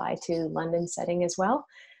to apply to London setting as well.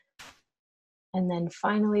 And then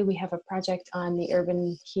finally, we have a project on the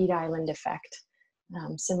urban heat island effect.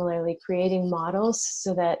 Similarly, creating models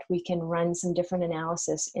so that we can run some different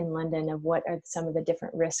analysis in London of what are some of the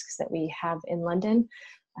different risks that we have in London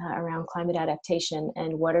around climate adaptation,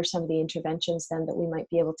 and what are some of the interventions then that we might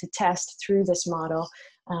be able to test through this model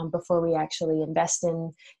before we actually invest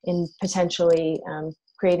in potentially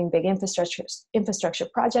creating big infrastructure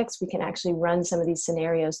projects. We can actually run some of these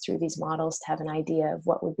scenarios through these models to have an idea of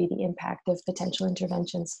what would be the impact of potential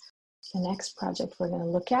interventions. The next project we're going to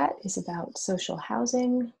look at is about social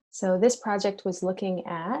housing. So this project was looking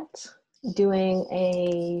at doing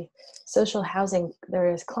a social housing,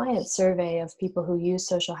 there is client survey of people who use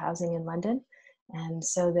social housing in London. And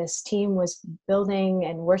so this team was building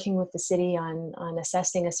and working with the city on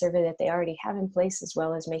assessing a survey that they already have in place, as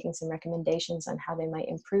well as making some recommendations on how they might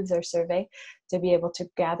improve their survey to be able to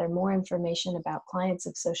gather more information about clients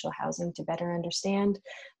of social housing to better understand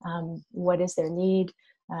what is their need,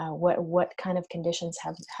 what kind of conditions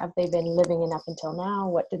have they been living in up until now,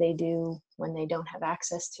 what do they do when they don't have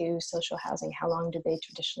access to social housing, how long do they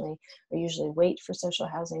traditionally or usually wait for social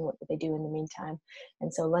housing, what do they do in the meantime.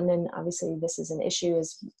 And so London, obviously this is an issue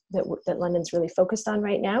that London's really focused on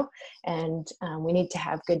right now, and we need to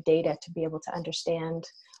have good data to be able to understand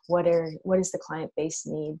what is the client base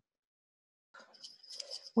need.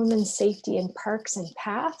 Women's safety in parks and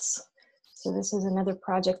paths. So this is another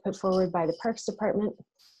project put forward by the Parks Department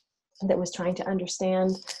that was trying to understand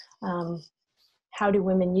how do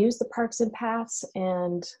women use the parks and paths,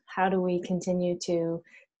 and how do we continue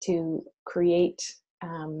to create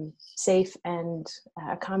safe and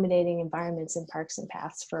accommodating environments in parks and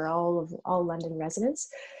paths for all London residents.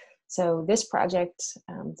 So this project,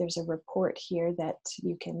 there's a report here that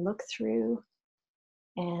you can look through,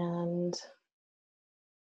 and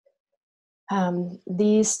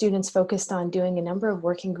these students focused on doing a number of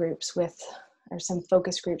working groups or some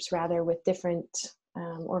focus groups rather, with different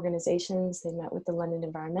organizations. They met with the London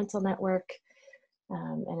Environmental Network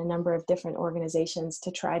and a number of different organizations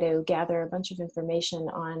to try to gather a bunch of information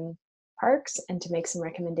on parks and to make some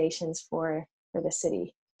recommendations for the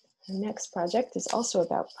city. The next project is also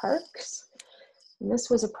about parks. And this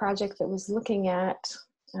was a project that was looking at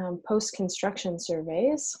post-construction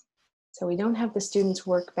surveys. So we don't have the students'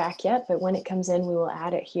 work back yet, but when it comes in, we will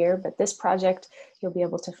add it here. But this project, you'll be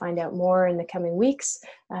able to find out more in the coming weeks,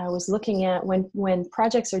 was looking at when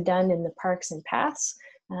projects are done in the parks and paths,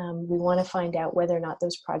 we want to find out whether or not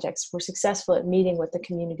those projects were successful at meeting what the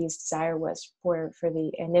community's desire was for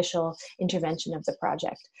the initial intervention of the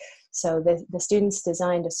project. So the students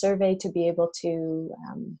designed a survey to be able to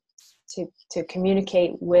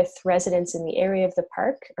communicate with residents in the area of the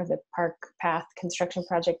park, or the park path construction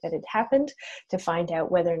project that had happened, to find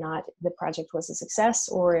out whether or not the project was a success,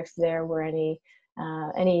 or if there were any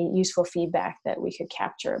any useful feedback that we could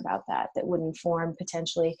capture about that would inform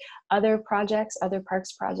potentially other projects, other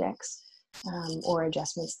parks projects, or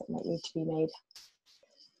adjustments that might need to be made.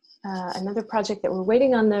 Another project that we're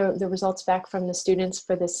waiting on the results back from the students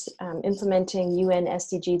for this implementing UN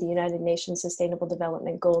SDG, the United Nations Sustainable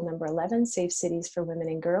Development Goal number 11, Safe Cities for Women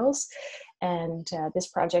and Girls. And this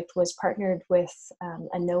project was partnered with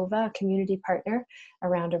ANOVA, community partner,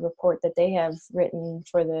 around a report that they have written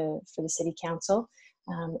for the City Council.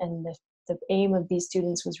 And the aim of these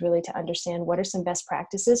students was really to understand what are some best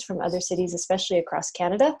practices from other cities, especially across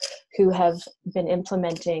Canada, who have been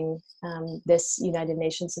implementing this United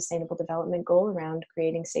Nations Sustainable Development Goal around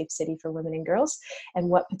creating safe city for women and girls, and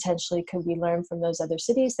what potentially could we learn from those other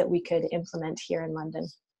cities that we could implement here in London.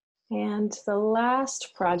 And the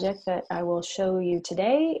last project that I will show you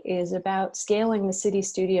today is about scaling the City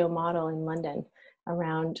Studio model in London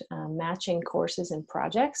around matching courses and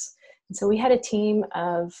projects. And so we had a team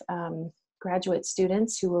of graduate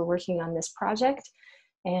students who were working on this project,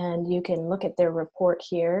 and you can look at their report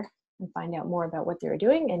here and find out more about what they were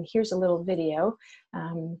doing. And here's a little video.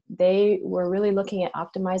 They were really looking at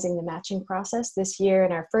optimizing the matching process. This year,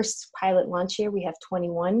 in our first pilot launch year, we have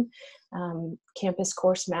 21 campus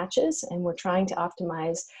course matches, and we're trying to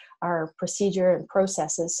optimize our procedure and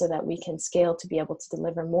processes so that we can scale to be able to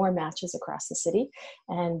deliver more matches across the city.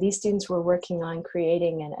 And these students were working on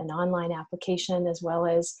creating an online application, as well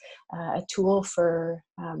as a tool for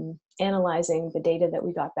analyzing the data that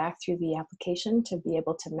we got back through the application to be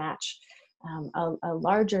able to match a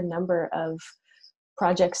larger number of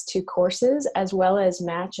projects to courses, as well as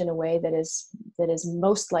match in a way that is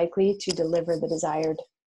most likely to deliver the desired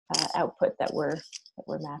output that we're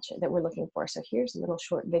looking for. So here's a little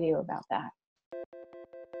short video about that.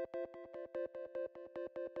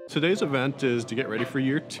 Today's event is to get ready for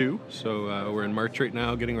year 2. So we're in March right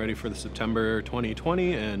now, getting ready for the September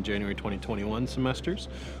 2020 and January 2021 semesters.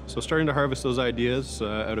 So starting to harvest those ideas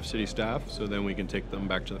out of city staff, so then we can take them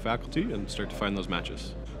back to the faculty and start to find those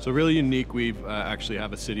matches. So really unique, we actually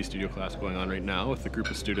have a City Studio class going on right now with a group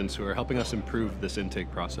of students who are helping us improve this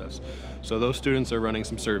intake process. So those students are running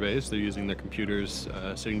some surveys. They're using their computers,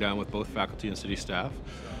 sitting down with both faculty and city staff,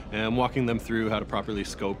 and walking them through how to properly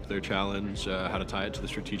scope their challenge, how to tie it to the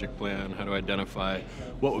strategic plan, how to identify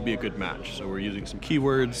what would be a good match. So we're using some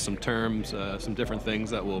keywords, some terms, some different things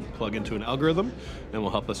that will plug into an algorithm and will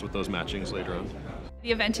help us with those matchings later on.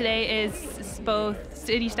 The event today is both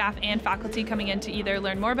city staff and faculty coming in to either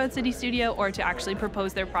learn more about City Studio or to actually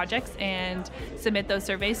propose their projects and submit those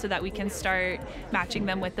surveys so that we can start matching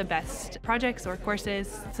them with the best projects or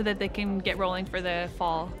courses so that they can get rolling for the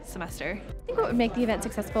fall semester. I think what would make the event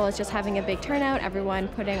successful is just having a big turnout, everyone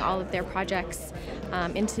putting all of their projects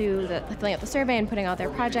into filling out the survey and putting all their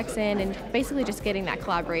projects in, and basically just getting that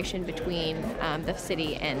collaboration between the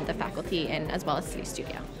city and the faculty, and as well as City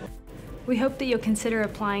Studio. We hope that you'll consider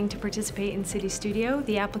applying to participate in City Studio.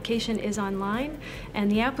 The application is online,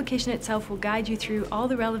 and the application itself will guide you through all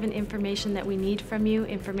the relevant information that we need from you,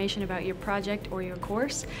 information about your project or your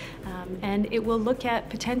course, and it will look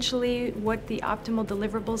at potentially what the optimal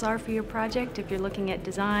deliverables are for your project if you're looking at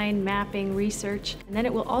design, mapping, research. And then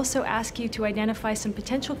it will also ask you to identify some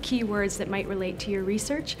potential keywords that might relate to your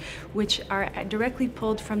research, which are directly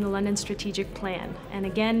pulled from the London Strategic Plan. And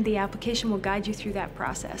again, the application will guide you through that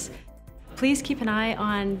process. Please keep an eye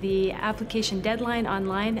on the application deadline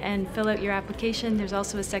online and fill out your application. There's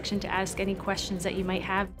also a section to ask any questions that you might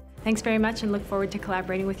have. Thanks very much, and look forward to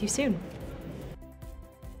collaborating with you soon.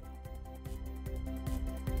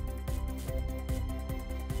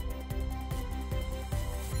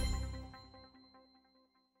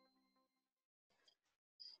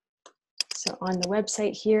 So on the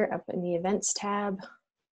website here, up in the events tab,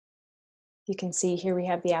 you can see here we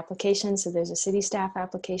have the application. So there's a city staff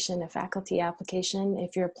application, a faculty application.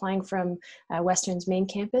 If you're applying from Western's main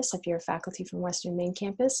campus, if you're a faculty from Western main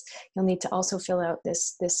campus, you'll need to also fill out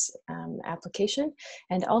this application.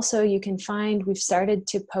 And also you can find, we've started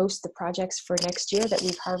to post the projects for next year that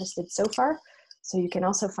we've harvested so far. So you can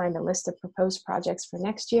also find a list of proposed projects for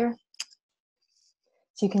next year.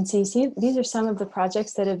 So you can see these are some of the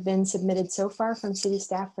projects that have been submitted so far from city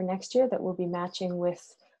staff for next year that we'll be matching with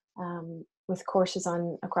courses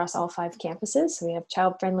across all 5 campuses. So we have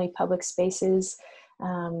child-friendly public spaces.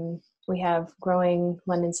 We have growing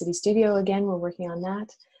London City Studio. Again, we're working on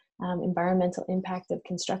that. Environmental impact of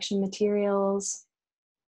construction materials,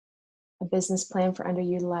 a business plan for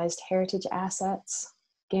underutilized heritage assets,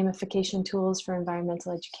 gamification tools for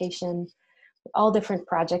environmental education, all different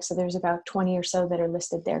projects. So there's about 20 or so that are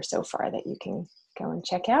listed there so far that you can go and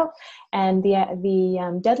check out. And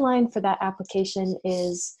the deadline for that application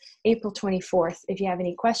is April 24th. If you have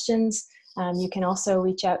any questions, you can also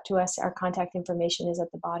reach out to us. Our contact information is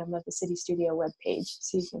at the bottom of the City Studio webpage,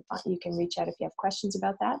 so you can reach out if you have questions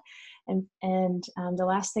about that. And the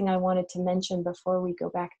last thing I wanted to mention before we go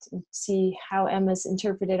back to see how Emma's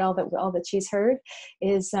interpreted all that she's heard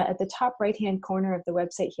is at the top right-hand corner of the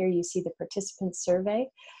website here, you see the participant survey.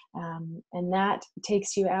 And that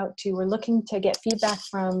takes you out to, we're looking to get feedback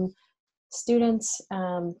from students,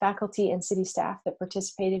 faculty, and city staff that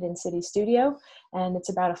participated in City Studio. And it's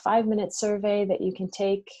about a 5-minute survey that you can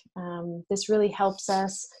take. This really helps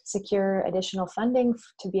us secure additional funding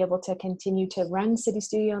to be able to continue to run City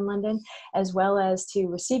Studio in London, as well as to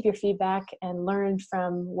receive your feedback and learn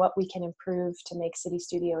from what we can improve to make City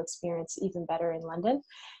Studio experience even better in London.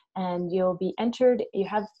 And you'll be entered, you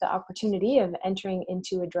have the opportunity of entering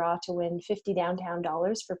into a draw to win $50 downtown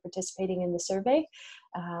dollars for participating in the survey.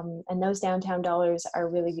 And those downtown dollars are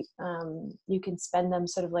really, you can spend them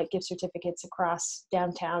sort of like gift certificates across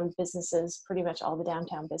downtown businesses. Pretty much all the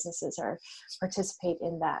downtown businesses participate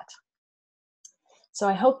in that. So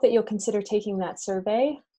I hope that you'll consider taking that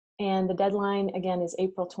survey. And the deadline, again, is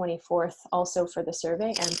April 24th, also for the survey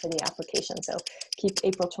and for the application. So keep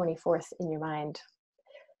April 24th in your mind.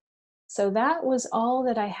 So that was all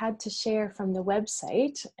that I had to share from the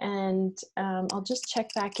website. And I'll just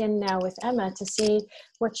check back in now with Emma to see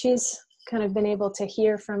what she's kind of been able to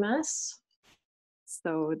hear from us.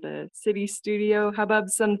 So the City Studio Hubbub,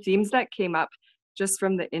 some themes that came up just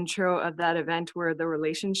from the intro of that event were the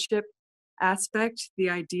relationship aspect, the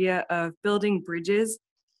idea of building bridges,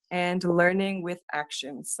 and learning with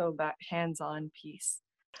action. So that hands-on piece.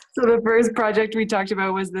 So the first project we talked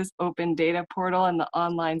about was this open data portal and the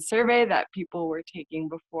online survey that people were taking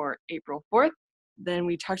before April 4th. Then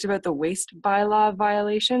we talked about the waste bylaw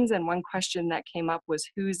violations, and one question that came up was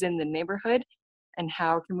who's in the neighborhood and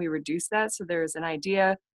how can we reduce that? So there's an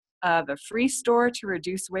idea of a free store to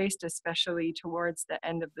reduce waste, especially towards the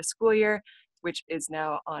end of the school year, which is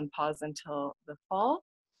now on pause until the fall.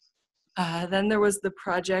 Then there was the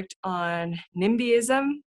project on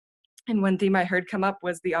NIMBYism. And one theme I heard come up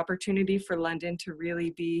was the opportunity for London to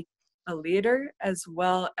really be a leader, as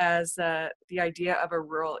well as the idea of a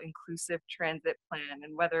rural inclusive transit plan,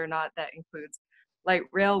 and whether or not that includes light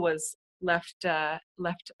rail was left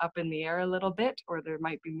up in the air a little bit, or there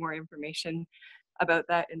might be more information about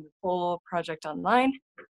that in the full project online.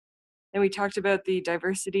 Then we talked about the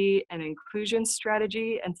diversity and inclusion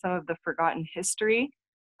strategy and some of the forgotten history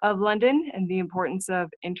of London and the importance of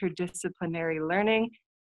interdisciplinary learning,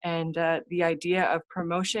 and the idea of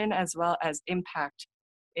promotion as well as impact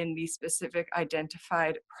in the specific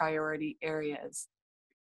identified priority areas.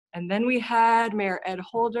 And then we had Mayor Ed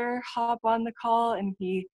Holder hop on the call, and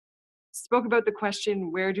he spoke about the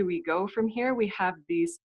question, where do we go from here? We have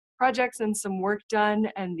these projects and some work done,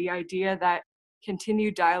 and the idea that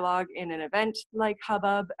continued dialogue in an event like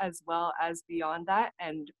Hubbub, as well as beyond that,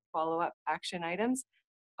 and follow-up action items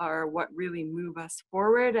are what really move us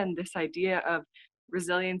forward. And this idea of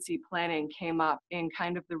resiliency planning came up in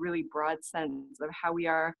kind of the really broad sense of how we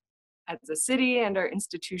are as a city and our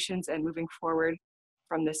institutions and moving forward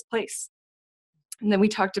from this place. And then we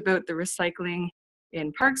talked about the recycling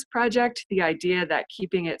in parks project, the idea that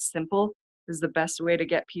keeping it simple is the best way to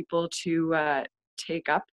get people to take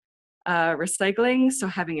up recycling. So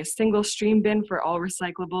having a single stream bin for all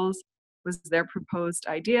recyclables was their proposed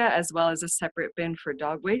idea, as well as a separate bin for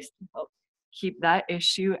dog waste to help keep that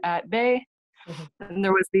issue at bay. And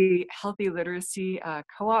there was the healthy literacy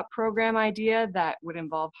co-op program idea that would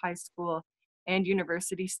involve high school and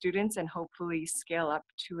university students and hopefully scale up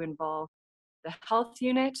to involve the health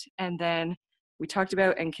unit. And then we talked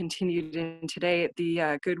about and continued in today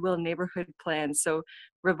the Goodwill neighborhood plan. So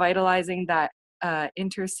revitalizing that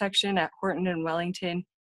intersection at Horton and Wellington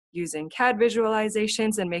using CAD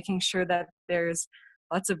visualizations and making sure that there's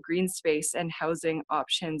lots of green space and housing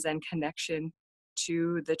options and connection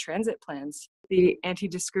to the transit plans. The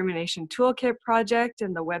anti-discrimination toolkit project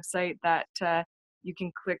and the website that you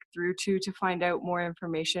can click through to find out more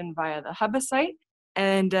information via the Hubbub site.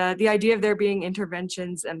 And the idea of there being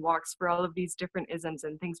interventions and walks for all of these different isms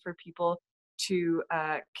and things for people to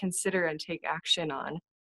consider and take action on.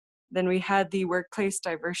 Then we had the workplace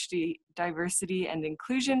diversity and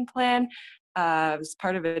inclusion plan. It was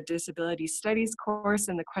part of a disability studies course,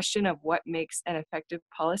 and the question of what makes an effective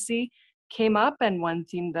policy came up, and one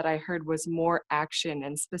theme that I heard was more action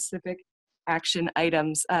and specific action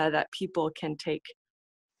items that people can take.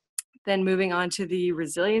 Then moving on to the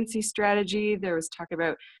resiliency strategy, there was talk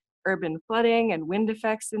about urban flooding and wind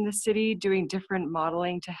effects in the city, doing different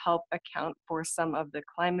modeling to help account for some of the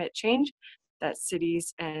climate change that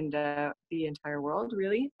cities and the entire world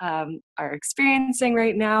really are experiencing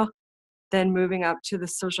right now. Then moving up to the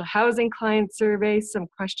social housing client survey, some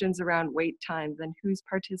questions around wait times and who's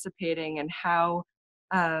participating and how,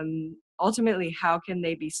 ultimately, how can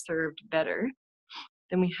they be served better?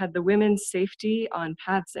 Then we had the women's safety on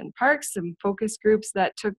paths and parks, some focus groups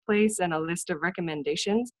that took place, and a list of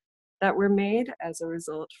recommendations that were made as a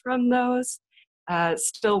result from those.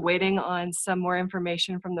 Still waiting on some more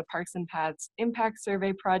information from the Parks and Paths Impact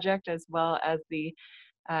Survey project, as well as the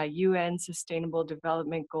UN Sustainable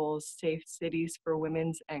Development Goals Safe Cities for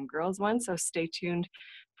Women's and Girls one. So stay tuned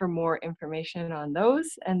for more information on those.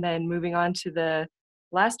 And then moving on to the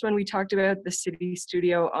last one we talked about, the City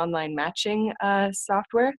Studio online matching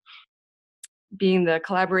software, being the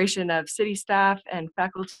collaboration of city staff and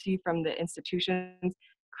faculty from the institutions,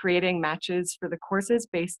 creating matches for the courses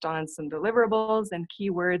based on some deliverables and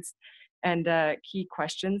keywords and key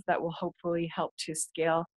questions that will hopefully help to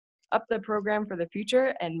scale up the program for the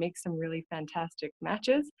future and make some really fantastic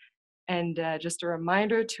matches. And just a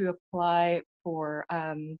reminder to apply for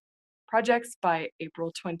projects by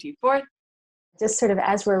April 24th. Just sort of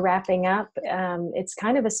as we're wrapping up, it's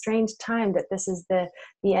kind of a strange time that this is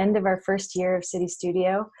the end of our first year of City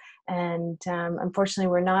Studio. And unfortunately,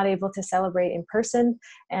 we're not able to celebrate in person.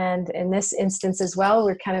 And in this instance as well,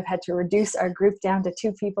 we kind of had to reduce our group down to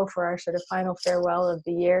 2 people for our sort of final farewell of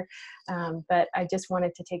the year. But I just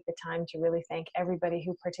wanted to take the time to really thank everybody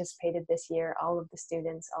who participated this year, all of the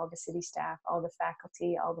students, all the city staff, all the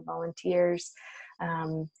faculty, all the volunteers,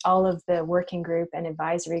 all of the working group and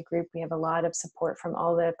advisory group. We have a lot of support from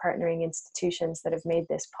all the partnering institutions that have made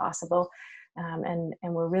this possible. And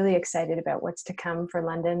we're really excited about what's to come for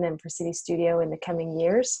London and for City Studio in the coming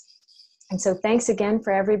years. And so thanks again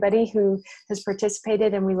for everybody who has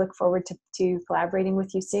participated, and we look forward to collaborating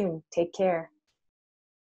with you soon. Take care.